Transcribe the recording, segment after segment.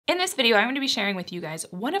In this video, I'm going to be sharing with you guys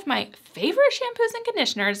one of my favorite shampoos and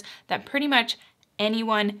conditioners that pretty much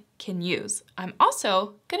anyone can use. I'm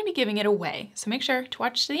also going to be giving it away, so make sure to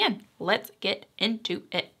watch to the end. Let's get into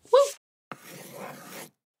it. Woo!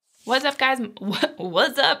 What's up, guys?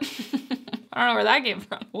 What's up? I don't know where that came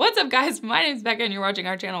from. What's up, guys? My name is Becca and you're watching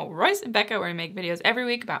our channel, Royce and Becca, where we make videos every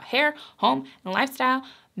week about hair, home, and lifestyle.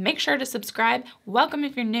 Make sure to subscribe. Welcome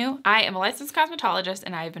if you're new. I am a licensed cosmetologist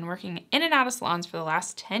and I've been working in and out of salons for the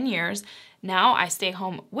last 10 years. Now I stay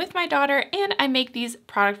home with my daughter and I make these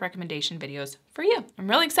product recommendation videos for you. I'm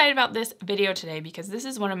really excited about this video today because this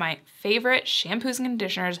is one of my favorite shampoos and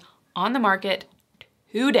conditioners on the market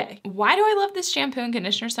today. Why do I love this shampoo and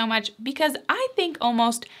conditioner so much? Because I think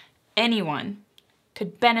almost anyone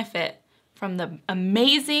could benefit from the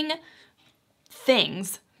amazing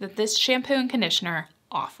things that this shampoo and conditioner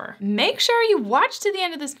offer. Make sure you watch to the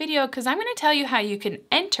end of this video because I'm going to tell you how you can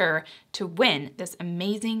enter to win this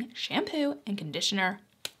amazing shampoo and conditioner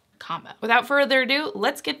combo. Without further ado,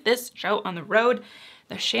 let's get this show on the road.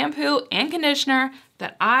 The shampoo and conditioner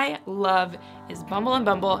that I love is Bumble and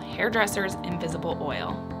Bumble Hairdresser's Invisible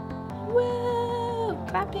Oil. Woo!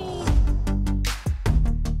 Clapping!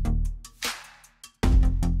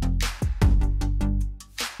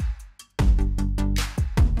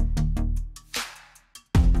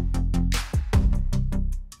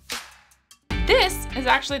 This is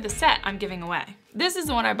actually the set I'm giving away. This is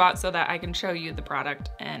the one I bought so that I can show you the product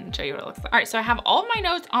and show you what it looks like. All right, so I have all of my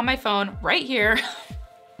notes on my phone right here.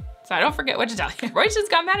 So I don't forget what to tell you. Royce just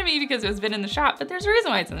got mad at me because it's been in the shop, but there's a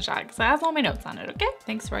reason why it's in the shop, because it has all my notes on it, okay?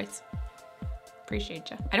 Thanks, Royce. Appreciate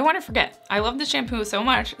you. I don't want to forget. I love this shampoo so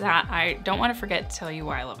much that I don't want to forget to tell you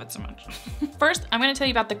why I love it so much. First, I'm going to tell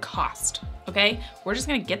you about the cost, okay? We're just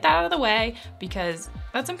going to get that out of the way because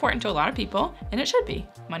that's important to a lot of people, and it should be.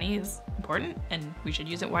 Money is important and we should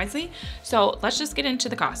use it wisely. So let's just get into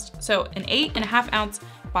the cost. So an 8.5 ounce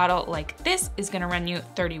bottle like this is going to run you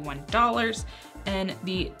 $31. And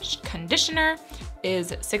the conditioner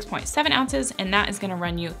is 6.7 ounces, and that is gonna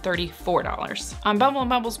run you $34. On Bumble and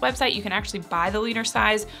Bumble's website, you can actually buy the liter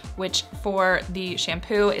size, which for the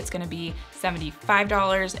shampoo, it's gonna be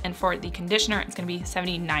 $75, and for the conditioner, it's gonna be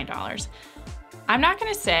 $79. I'm not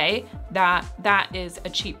gonna say that that is a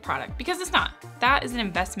cheap product because it's not. That is an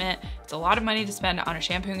investment. It's a lot of money to spend on a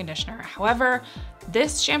shampoo and conditioner. However,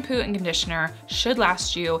 this shampoo and conditioner should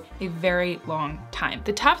last you a very long time.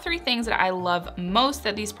 The top 3 things that I love most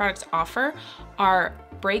that these products offer are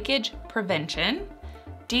breakage prevention,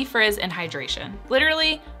 defrizz, and hydration.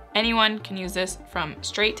 Literally, anyone can use this from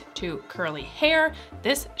straight to curly hair.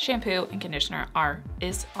 This shampoo and conditioner are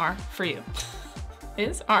for you.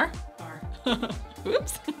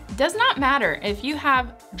 Oops. Does not matter if you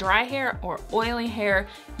have dry hair or oily hair,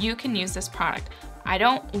 you can use this product. I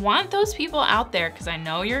don't want those people out there because I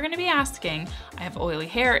know you're gonna be asking, I have oily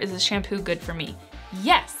hair, is this shampoo good for me?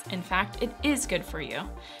 Yes, in fact, it is good for you.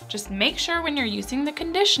 Just make sure when you're using the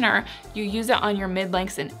conditioner, you use it on your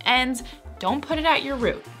mid-lengths and ends. Don't put it at your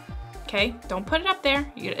root. Okay, don't put it up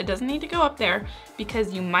there. It doesn't need to go up there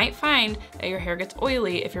because you might find that your hair gets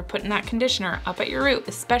oily if you're putting that conditioner up at your root,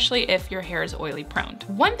 especially if your hair is oily prone.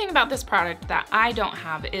 One thing about this product that I don't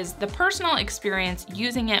have is the personal experience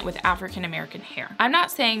using it with African American hair. I'm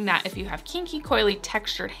not saying that if you have kinky, coily,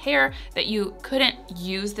 textured hair that you couldn't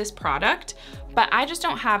use this product, but I just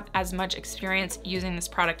don't have as much experience using this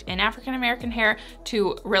product in African American hair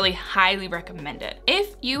to really highly recommend it.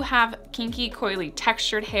 If you have kinky, coily,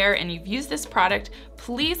 textured hair and you've used this product,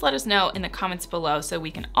 please let us know in the comments below so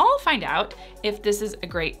we can all find out if this is a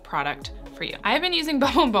great product for you. I have been using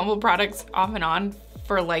Bumble and Bumble products off and on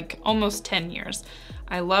for like almost 10 years.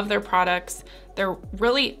 I love their products. They're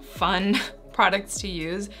really fun products to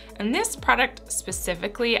use. And this product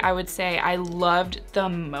specifically, I would say I loved the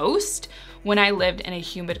most when I lived in a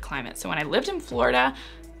humid climate. So when I lived in Florida,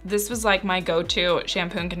 this was like my go-to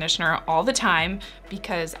shampoo and conditioner all the time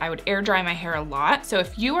because I would air dry my hair a lot. So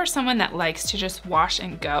if you are someone that likes to just wash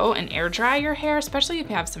and go and air dry your hair, especially if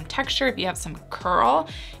you have some texture, if you have some curl,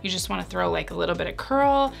 you just wanna throw like a little bit of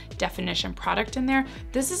curl, definition product in there,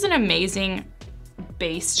 this is an amazing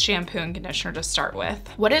base shampoo and conditioner to start with.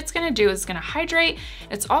 What it's gonna do is gonna hydrate.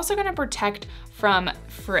 It's also gonna protect from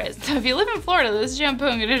frizz. So if you live in Florida, this shampoo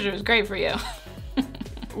and conditioner is great for you.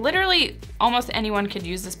 Literally, almost anyone could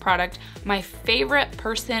use this product. My favorite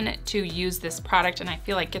person to use this product, and I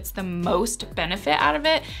feel like gets the most benefit out of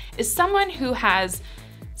it, is someone who has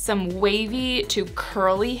some wavy to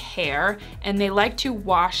curly hair and they like to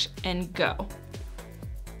wash and go.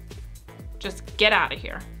 Just get out of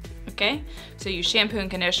here. Okay, so you shampoo and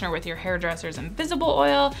conditioner with your hairdresser's invisible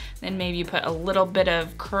oil, then maybe you put a little bit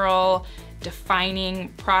of curl defining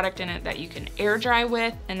product in it that you can air dry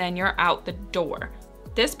with, and then you're out the door.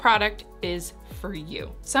 This product is for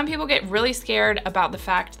you. Some people get really scared about the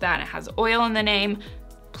fact that it has oil in the name.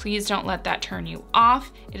 Please don't let that turn you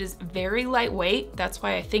off. It is very lightweight. That's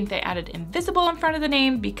why I think they added invisible in front of the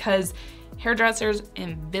name, because hairdressers,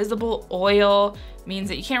 invisible oil means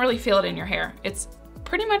that you can't really feel it in your hair. It's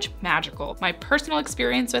pretty much magical. My personal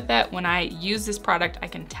experience with it, when I use this product, I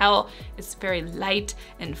can tell it's very light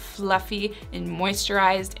and fluffy and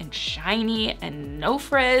moisturized and shiny and no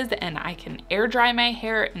frizz, and I can air dry my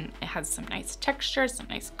hair, and it has some nice texture, some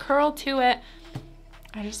nice curl to it.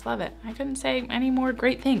 I just love it. I couldn't say any more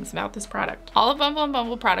great things about this product. All of Bumble and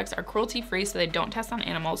Bumble products are cruelty-free, so they don't test on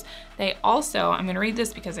animals. They also, I'm gonna read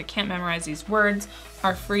this because I can't memorize these words,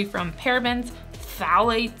 are free from parabens,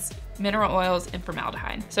 phthalates, mineral oils, and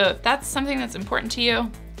formaldehyde. So if that's something that's important to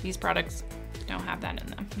you, these products don't have that in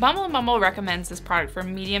them. Bumble and Bumble recommends this product for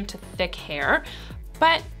medium to thick hair,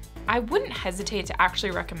 but I wouldn't hesitate to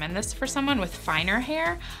actually recommend this for someone with finer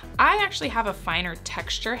hair. I actually have a finer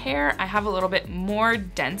texture hair. I have a little bit more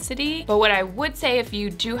density, but what I would say if you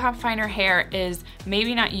do have finer hair is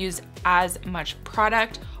maybe not use as much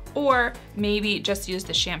product, or maybe just use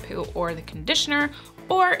the shampoo or the conditioner,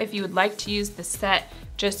 or if you would like to use the set,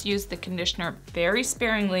 just use the conditioner very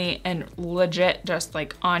sparingly and legit just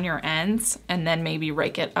like on your ends, and then maybe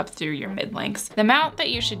rake it up through your mid-lengths. The amount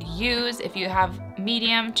that you should use if you have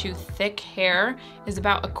medium to thick hair is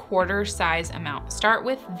about a quarter size amount. Start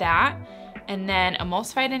with that, and then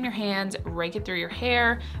emulsify it in your hands, rake it through your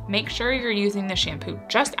hair. Make sure you're using the shampoo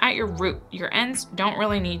just at your root. Your ends don't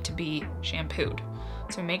really need to be shampooed.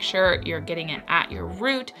 So make sure you're getting it at your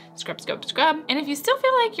root, scrub, scrub, scrub. And if you still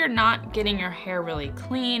feel like you're not getting your hair really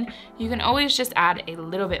clean, you can always just add a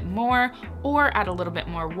little bit more or add a little bit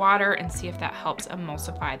more water and see if that helps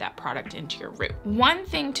emulsify that product into your root. One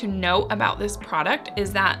thing to note about this product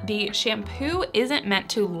is that the shampoo isn't meant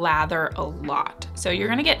to lather a lot. So you're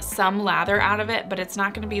gonna get some lather out of it, but it's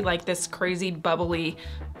not gonna be like this crazy bubbly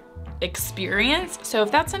experience. So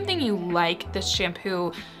if that's something you like, this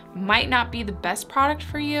shampoo might not be the best product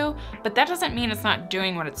for you, but that doesn't mean it's not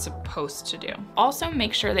doing what it's supposed to do. Also,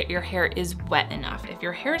 make sure that your hair is wet enough. If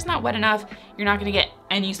your hair is not wet enough, you're not gonna get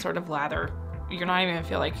any sort of lather. You're not even gonna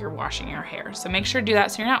feel like you're washing your hair. So make sure to do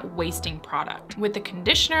that so you're not wasting product. With the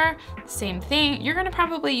conditioner, same thing. You're gonna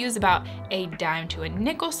probably use about a dime to a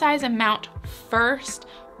nickel size amount first.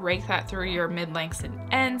 Rake that through your mid-lengths and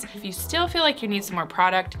ends. If you still feel like you need some more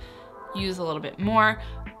product, use a little bit more.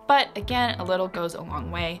 But again, a little goes a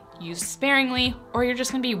long way. Use sparingly, or you're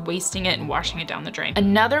just gonna be wasting it and washing it down the drain.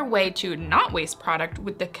 Another way to not waste product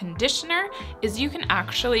with the conditioner is you can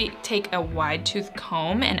actually take a wide tooth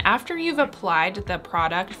comb, and after you've applied the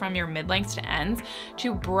product from your mid-lengths to ends,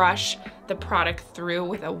 to brush the product through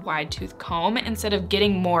with a wide tooth comb instead of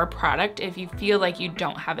getting more product if you feel like you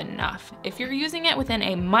don't have enough. If you're using it within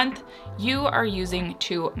a month, you are using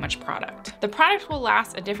too much product. The product will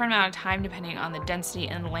last a different amount of time depending on the density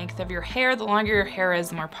and length of your hair. The longer your hair is,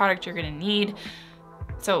 the more product you're gonna need.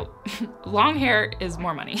 So long hair is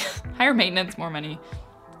more money. Higher maintenance, more money.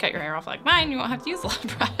 Cut your hair off like mine, you won't have to use a lot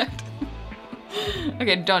of product.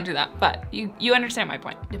 Okay, don't do that, but you understand my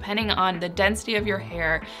point. Depending on the density of your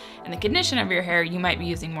hair and the condition of your hair, you might be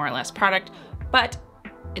using more or less product, but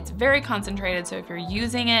it's very concentrated, so if you're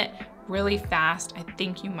using it really fast, I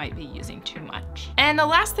think you might be using too much. And the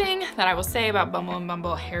last thing that I will say about Bumble and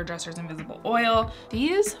Bumble Hairdresser's Invisible Oil,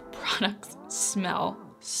 these products smell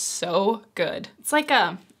so good. It's like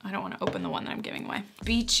I don't wanna open the one that I'm giving away.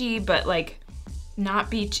 Beachy, but like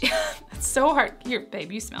not beachy. It's so hard. Here,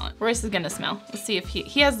 babe, you smell it. Royce is gonna smell. Let's see if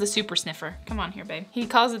he has the super sniffer. Come on here, babe. He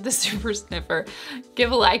calls it the super sniffer.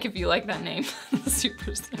 Give a like if you like that name, the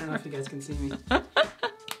super sniffer. I don't know if you guys can see me.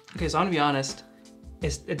 Okay, so I'm gonna be honest.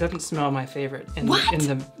 It doesn't smell my favorite in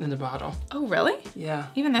the bottle. Oh, really? Yeah.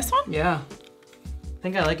 Even this one? Yeah. I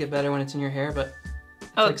think I like it better when it's in your hair, but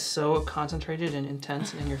it's like so concentrated and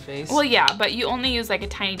intense in your face. Well, yeah, but you only use like a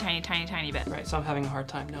tiny, tiny, tiny, tiny bit. Right, so I'm having a hard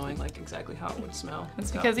time knowing like exactly how it would smell.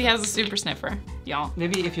 It's because he has a super sniffer, y'all.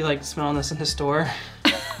 Maybe if you like smelling this in the store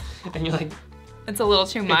and you're like, it's a little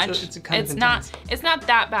too much. It's not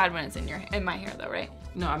that bad when it's in my hair though, right?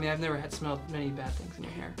 No, I mean, I've never had smelled many bad things in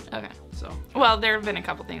your hair. Okay. So. Well, there have been a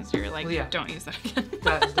couple things where you're like, well, yeah. Don't use that again.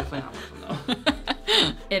 That is definitely not one of them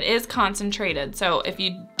though. It is concentrated, so if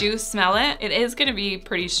you do smell it, it is gonna be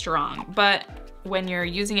pretty strong, but when you're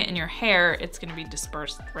using it in your hair, it's gonna be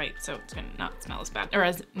dispersed, right? So it's gonna not smell as bad, or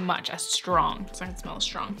as much, as strong. It's not gonna smell as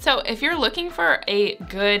strong. So if you're looking for a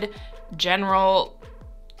good, general,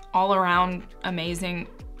 all around amazing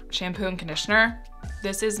shampoo and conditioner,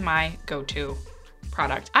 this is my go-to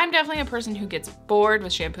product. I'm definitely a person who gets bored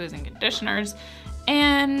with shampoos and conditioners,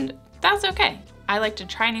 and that's okay. I like to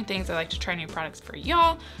try new things. I like to try new products for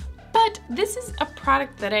y'all. But this is a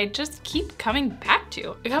product that I just keep coming back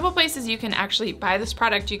to. A couple places you can actually buy this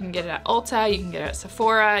product. You can get it at Ulta, you can get it at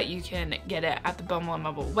Sephora, you can get it at the Bumble and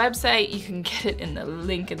Bumble website, you can get it in the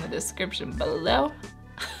link in the description below.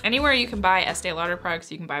 Anywhere you can buy Estee Lauder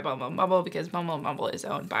products, you can buy Bumble and Bumble because Bumble and Bumble is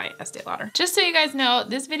owned by Estee Lauder. Just so you guys know,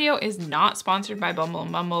 this video is not sponsored by Bumble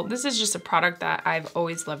and Bumble. This is just a product that I've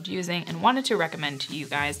always loved using and wanted to recommend to you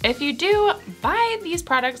guys. If you do buy these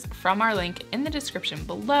products from our link in the description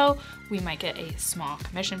below, we might get a small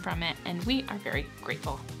commission from it, and we are very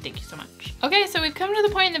grateful. Thank you so much. Okay, so we've come to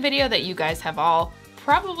the point in the video that you guys have all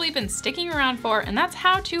probably been sticking around for, and that's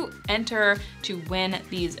how to enter to win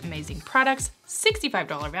these amazing products.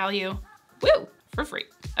 $65 value, woo, for free.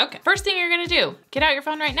 Okay, first thing you're gonna do, get out your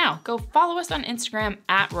phone right now. Go follow us on Instagram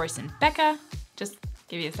at Royce and Becca. Just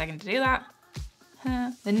give you a second to do that.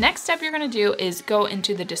 The next step you're gonna do is go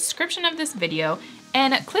into the description of this video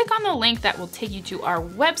and click on the link that will take you to our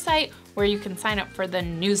website where you can sign up for the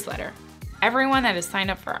newsletter. Everyone that is signed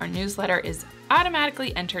up for our newsletter is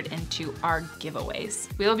automatically entered into our giveaways.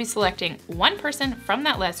 We will be selecting one person from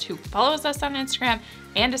that list who follows us on Instagram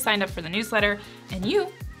and is signed up for the newsletter, and you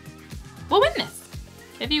will win this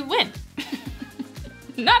if you win.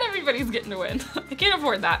 Not everybody's getting to win. I can't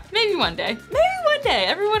afford that. Maybe one day. Maybe one day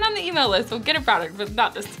everyone on the email list will get a product, but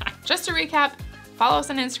not this time. Just to recap, follow us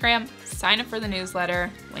on Instagram, sign up for the newsletter,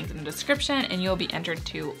 link in the description, and you'll be entered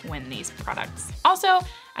to win these products. Also,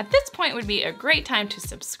 at this point would be a great time to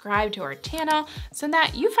subscribe to our channel so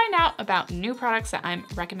that you find out about new products that I'm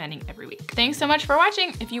recommending every week. Thanks so much for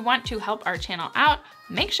watching. If you want to help our channel out,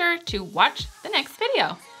 make sure to watch the next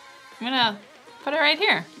video. I'm gonna put it right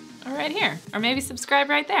here, or maybe subscribe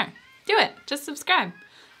right there. Do it, just subscribe.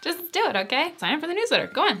 Just do it, okay? Sign up for the newsletter,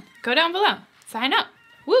 go on, go down below, sign up.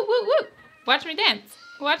 Woo, woo, woo. Watch me dance,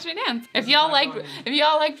 watch me dance. If y'all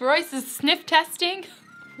liked Royce's sniff testing,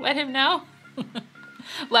 let him know.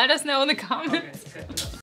 Let us know in the comments. Okay.